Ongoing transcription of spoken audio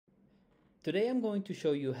Today I'm going to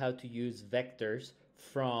show you how to use vectors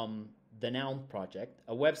from the Noun project,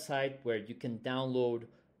 a website where you can download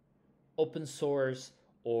open source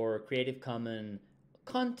or Creative Commons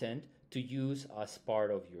content to use as part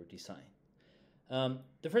of your design.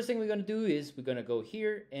 The first thing we're going to do is we're going to go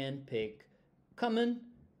here and pick Common.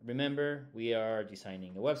 Remember, we are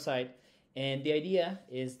designing a website, and the idea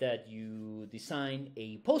is that you design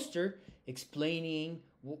a poster explaining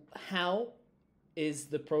how is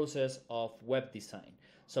the process of web design.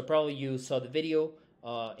 So probably you saw the video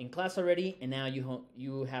in class already, and now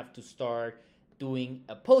you have to start doing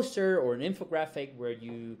a poster or an infographic where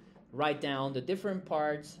you write down the different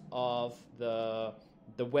parts of the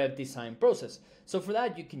web design process. So for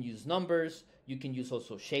that, you can use numbers, you can use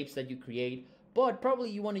also shapes that you create, but probably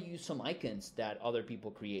you want to use some icons that other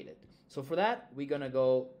people created. So for that, we're gonna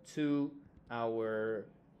go to our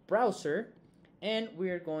browser, and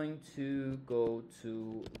we're going to go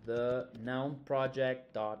to the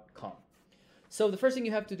nounproject.com. So the first thing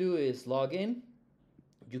you have to do is log in.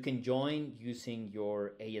 You can join using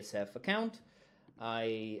your ASF account.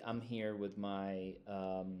 I am here with my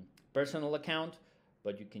personal account,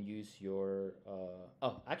 but you can use your,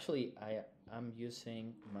 I'm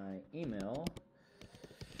using my email.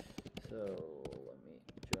 So let me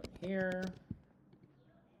join here.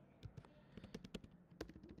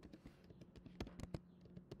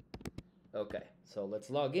 Okay, so let's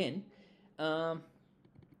log in. If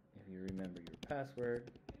you remember your password.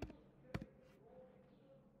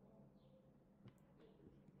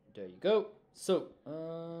 There you go. So,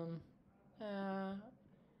 I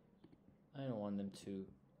don't want them to.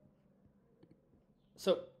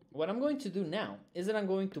 So, what I'm going to do now is that I'm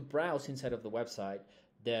going to browse inside of the website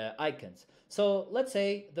the icons. So, let's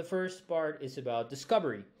say the first part is about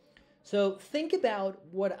discovery. So, think about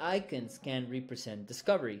what icons can represent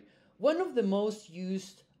discovery. One of the most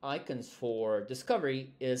used icons for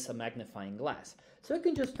discovery is a magnifying glass. So I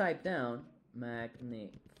can just type down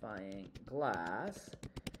magnifying glass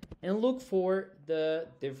and look for the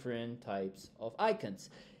different types of icons.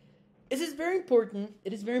 It is very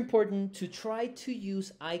important to try to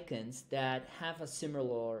use icons that have a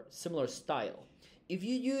similar style. If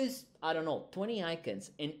you use, I don't know, 20 icons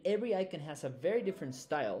and every icon has a very different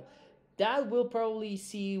style, that will probably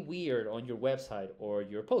seem weird on your website or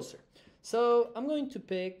your poster. So I'm going to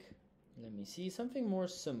pick, let me see, something more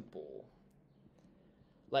simple.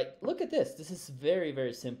 Like, look at this. This is very,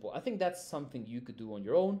 very simple. I think that's something you could do on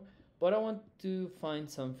your own, but I want to find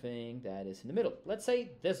something that is in the middle. Let's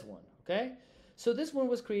say this one, okay? So this one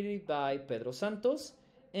was created by Pedro Santos,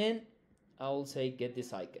 and I'll say get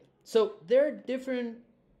this icon. So there are different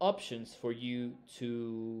options for you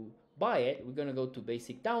to buy it. We're gonna go to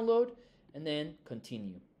basic download and then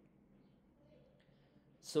continue.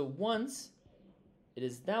 So once it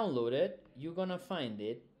is downloaded, you're gonna find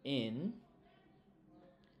it in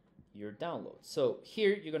your download. So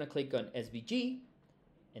here you're gonna click on SVG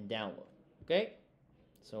and download, okay?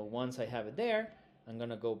 So once I have it there, I'm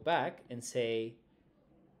gonna go back and say,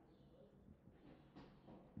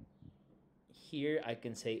 here I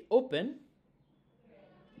can say open.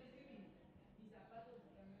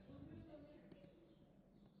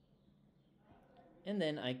 And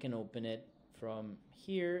then I can open it from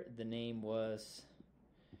here. The name was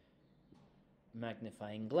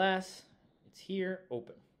magnifying glass. It's here,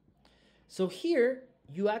 open. So here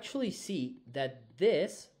you actually see that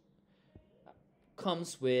this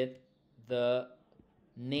comes with the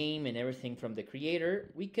name and everything from the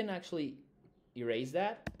creator. We can actually erase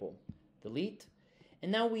that, boom, delete.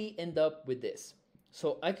 And now we end up with this.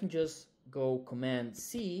 So I can just go Command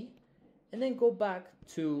C and then go back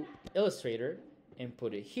to Illustrator and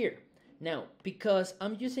put it here. Now, because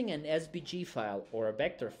I'm using an SVG file or a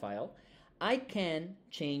vector file, I can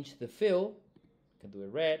change the fill. I can do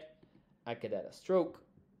it red. I could add a stroke,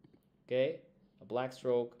 okay, a black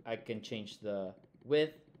stroke. I can change the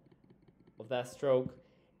width of that stroke,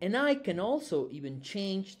 and I can also even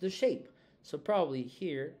change the shape. So probably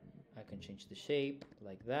here, I can change the shape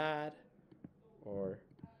like that, or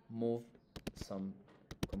move some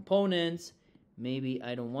components. Maybe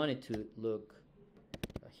I don't want it to look.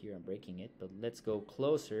 Here I'm breaking it, but let's go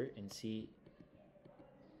closer and see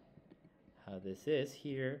how this is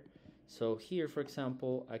here. So here, for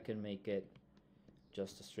example, I can make it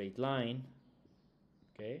just a straight line,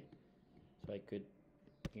 okay? So I could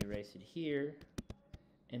erase it here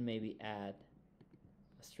and maybe add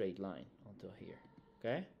a straight line onto here,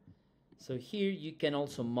 okay? So here you can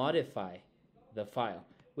also modify the file,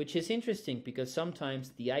 which is interesting because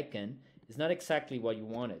sometimes the icon is not exactly what you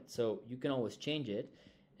wanted. So you can always change it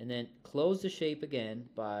and then close the shape again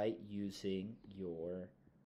by using your